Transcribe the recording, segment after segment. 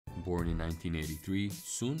Born in 1983,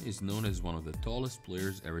 Sun is known as one of the tallest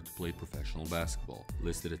players ever to play professional basketball,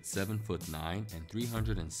 listed at 7'9" and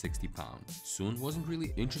 360 pounds. Sun wasn't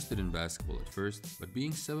really interested in basketball at first, but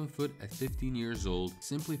being 7 foot at 15 years old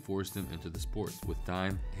simply forced him into the sport. With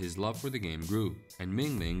time, his love for the game grew, and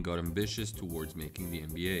Mingming got ambitious towards making the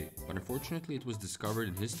NBA. But unfortunately, it was discovered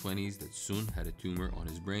in his 20s that Sun had a tumor on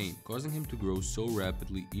his brain, causing him to grow so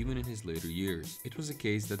rapidly even in his later years. It was a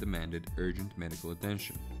case that demanded urgent medical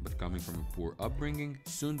attention, but coming from a poor upbringing,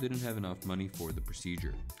 Sun didn't have enough money for the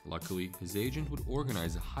procedure. Luckily, his agent would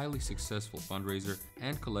organize a highly successful fundraiser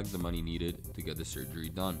and collect the money needed to get the surgery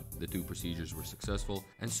done. The two procedures were successful,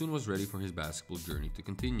 and Sun was ready for his basketball journey to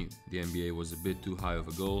continue. The NBA was a bit too high of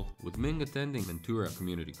a goal, with Ming attending Ventura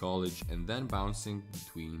Community College and then bouncing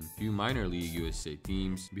between a few minor league USA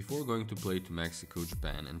teams before going to play to Mexico,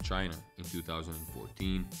 Japan, and China. In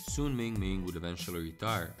 2014, Sun Mingming would eventually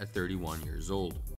retire at 31 years old.